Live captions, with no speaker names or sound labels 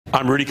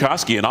I'm Rudy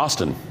Koski in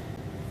Austin.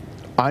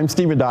 I'm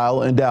Stephen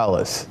Dial in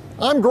Dallas.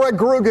 I'm Greg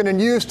Grugan in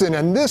Houston,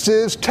 and this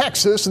is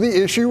Texas,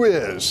 the Issue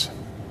Is.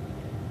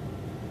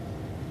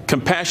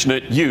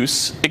 Compassionate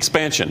use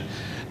expansion.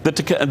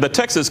 The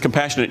Texas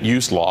Compassionate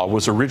Use Law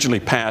was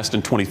originally passed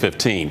in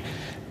 2015.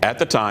 At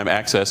the time,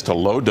 access to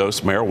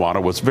low-dose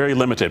marijuana was very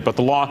limited, but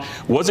the law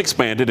was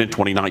expanded in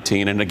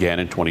 2019 and again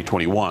in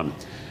 2021.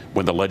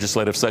 When the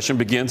legislative session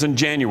begins in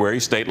January,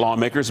 state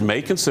lawmakers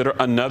may consider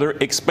another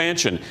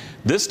expansion,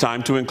 this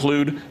time to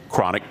include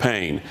chronic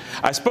pain.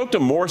 I spoke to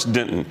Morris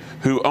Denton,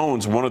 who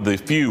owns one of the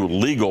few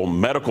legal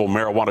medical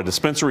marijuana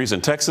dispensaries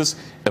in Texas,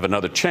 if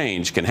another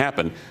change can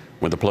happen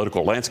when the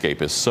political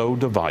landscape is so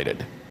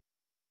divided.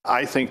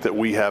 I think that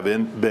we have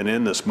been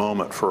in this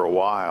moment for a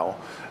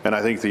while, and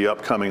I think the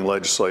upcoming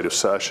legislative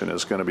session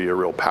is going to be a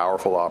real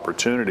powerful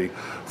opportunity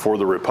for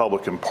the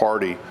Republican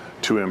Party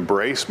to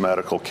embrace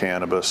medical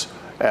cannabis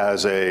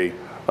as a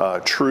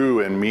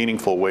true and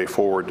meaningful way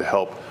forward to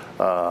help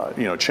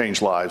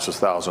change lives of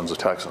thousands of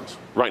Texans.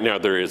 Right now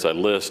there is a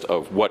list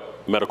of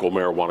what medical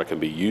marijuana can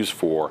be used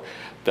for.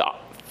 The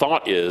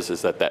thought is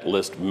that that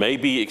list may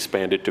be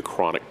expanded to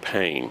chronic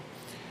pain.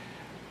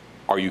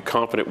 Are you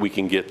confident we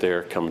can get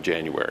there come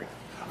January?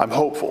 I'm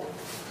hopeful.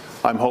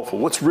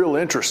 What's real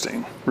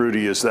interesting,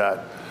 Rudy, is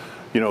that,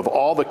 of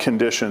all the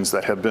conditions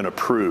that have been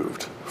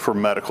approved for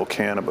medical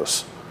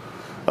cannabis,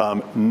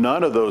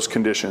 none of those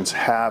conditions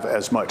have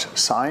as much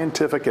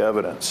scientific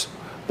evidence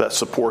that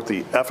support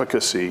the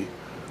efficacy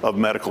of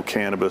medical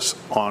cannabis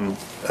on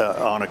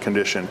a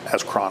condition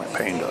as chronic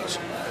pain does.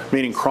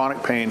 Meaning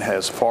chronic pain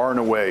has far and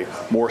away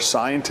more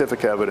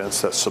scientific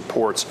evidence that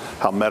supports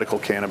how medical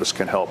cannabis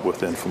can help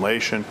with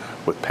inflammation,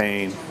 with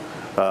pain,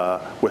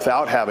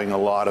 without having a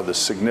lot of the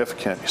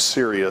significant,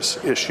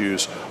 serious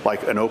issues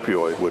like an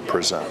opioid would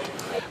present.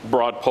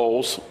 Broad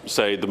polls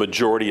say the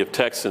majority of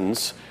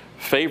Texans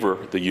favor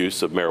the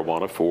use of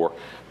marijuana for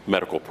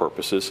medical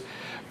purposes,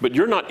 but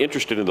you're not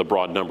interested in the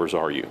broad numbers,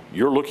 are you?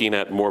 You're looking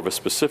at more of a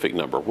specific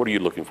number. What are you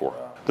looking for?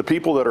 The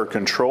people that are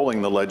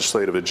controlling the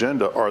legislative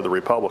agenda are the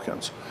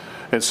Republicans.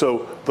 And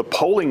so the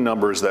polling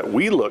numbers that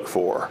we look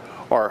for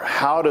are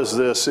how does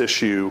this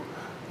issue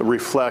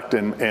reflect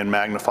and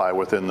magnify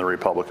within the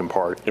Republican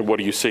Party. And what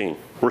are you seeing?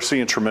 We're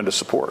seeing tremendous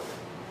support.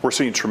 We're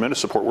seeing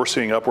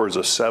upwards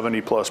of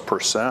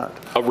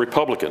 70+% of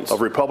Republicans,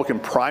 of Republican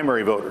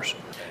primary voters.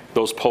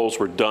 Those polls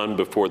were done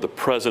before the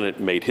president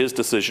made his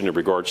decision in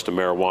regards to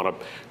marijuana,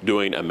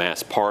 doing a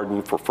mass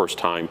pardon for first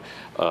time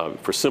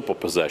for simple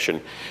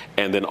possession,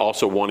 and then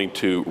also wanting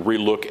to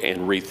relook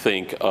and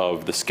rethink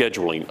of the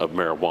scheduling of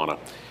marijuana.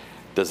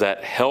 Does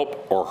that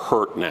help or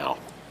hurt now?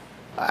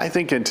 I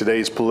think in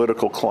today's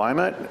political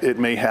climate, it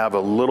may have a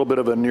little bit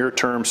of a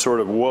near-term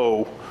sort of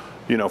whoa,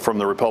 from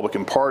the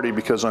Republican Party,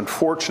 because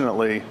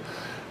unfortunately,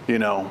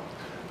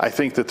 I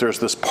think that there's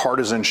this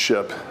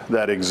partisanship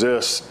that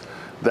exists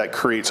that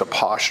creates a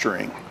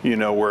posturing,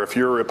 where if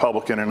you're a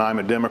Republican and I'm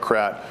a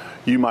Democrat,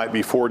 you might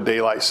be for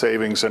daylight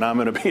savings and I'm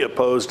going to be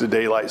opposed to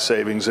daylight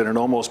savings, and it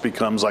almost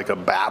becomes like a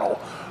battle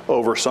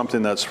over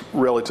something that's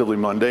relatively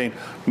mundane.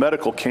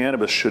 Medical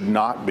cannabis should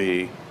not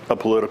be a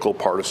political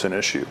partisan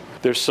issue.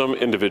 There's some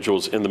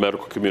individuals in the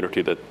medical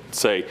community that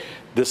say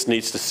this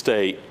needs to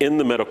stay in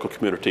the medical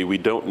community. We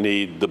don't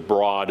need the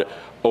broad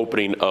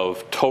opening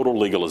of total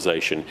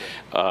legalization.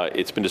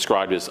 It's been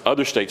described as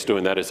other states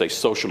doing that as a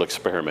social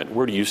experiment.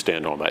 Where do you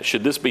stand on that?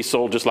 Should this be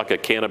sold just like a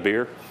can of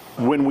beer?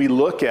 When we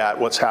look at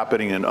what's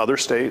happening in other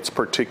states,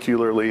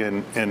 particularly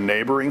in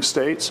neighboring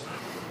states,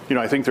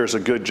 I think there's a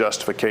good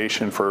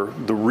justification for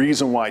the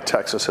reason why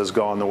Texas has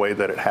gone the way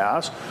that it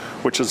has,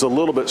 which is a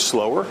little bit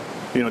slower.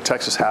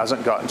 Texas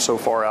hasn't gotten so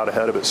far out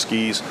ahead of its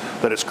skis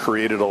that it's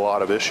created a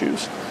lot of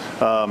issues.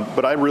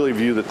 But I really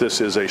view that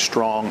this is a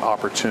strong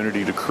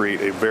opportunity to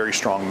create a very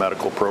strong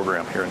medical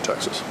program here in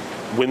Texas.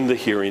 When the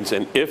hearings,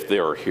 and if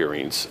there are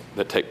hearings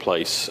that take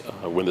place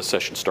when the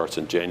session starts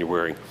in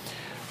January,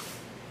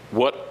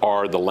 what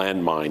are the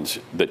landmines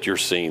that you're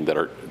seeing that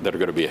are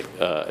going to be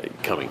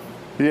coming?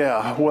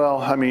 Yeah, well,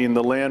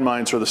 the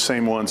landmines are the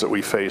same ones that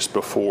we faced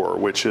before,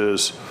 which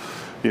is,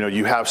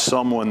 you have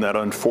someone that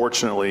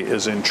unfortunately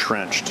is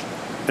entrenched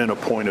in a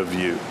point of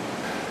view,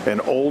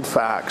 and old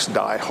facts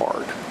die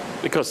hard.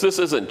 Because this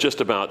isn't just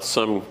about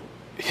some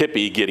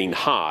hippie getting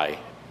high.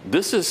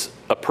 This is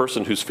a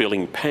person who's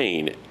feeling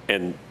pain,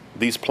 and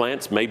these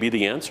plants may be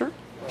the answer?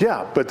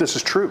 Yeah, but this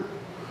is true.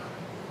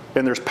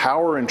 And there's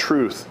power and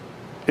truth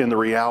in the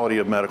reality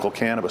of medical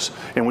cannabis.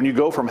 And when you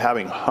go from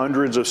having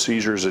hundreds of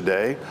seizures a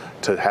day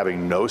to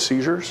having no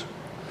seizures,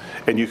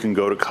 and you can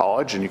go to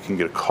college and you can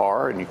get a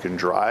car and you can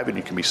drive and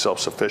you can be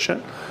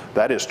self-sufficient,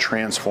 that is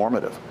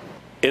transformative.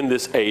 In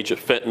this age of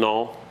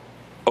fentanyl,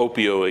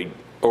 opioid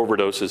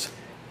overdoses,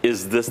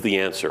 is this the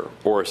answer,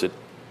 or is it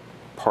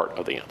part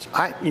of the answer?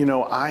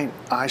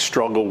 I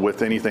struggle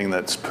with anything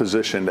that's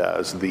positioned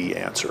as the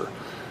answer.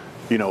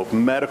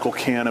 Medical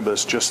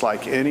cannabis, just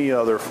like any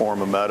other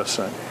form of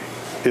medicine,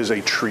 is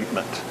a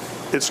treatment.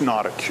 It's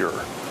not a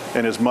cure.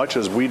 And as much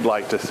as we'd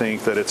like to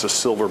think that it's a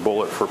silver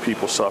bullet for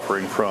people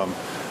suffering from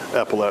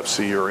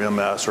epilepsy or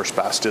MS or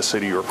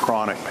spasticity or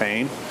chronic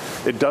pain.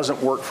 It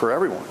doesn't work for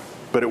everyone,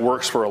 but it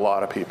works for a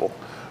lot of people.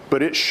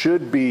 But it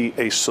should be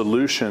a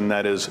solution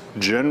that is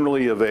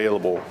generally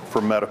available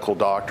for medical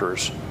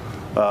doctors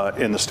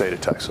in the state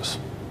of Texas.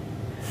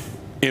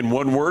 In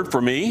one word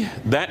for me,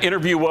 that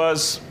interview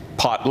was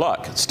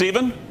potluck.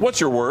 Stephen, what's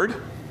your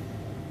word?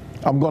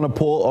 I'm going to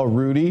pull a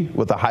Rudy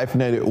with a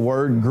hyphenated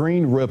word,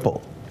 green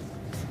ripple.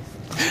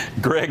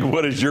 Greg,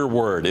 what is your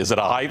word? Is it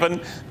a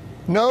hyphen?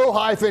 No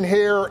hyphen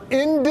here.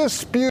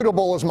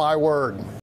 Indisputable is my word.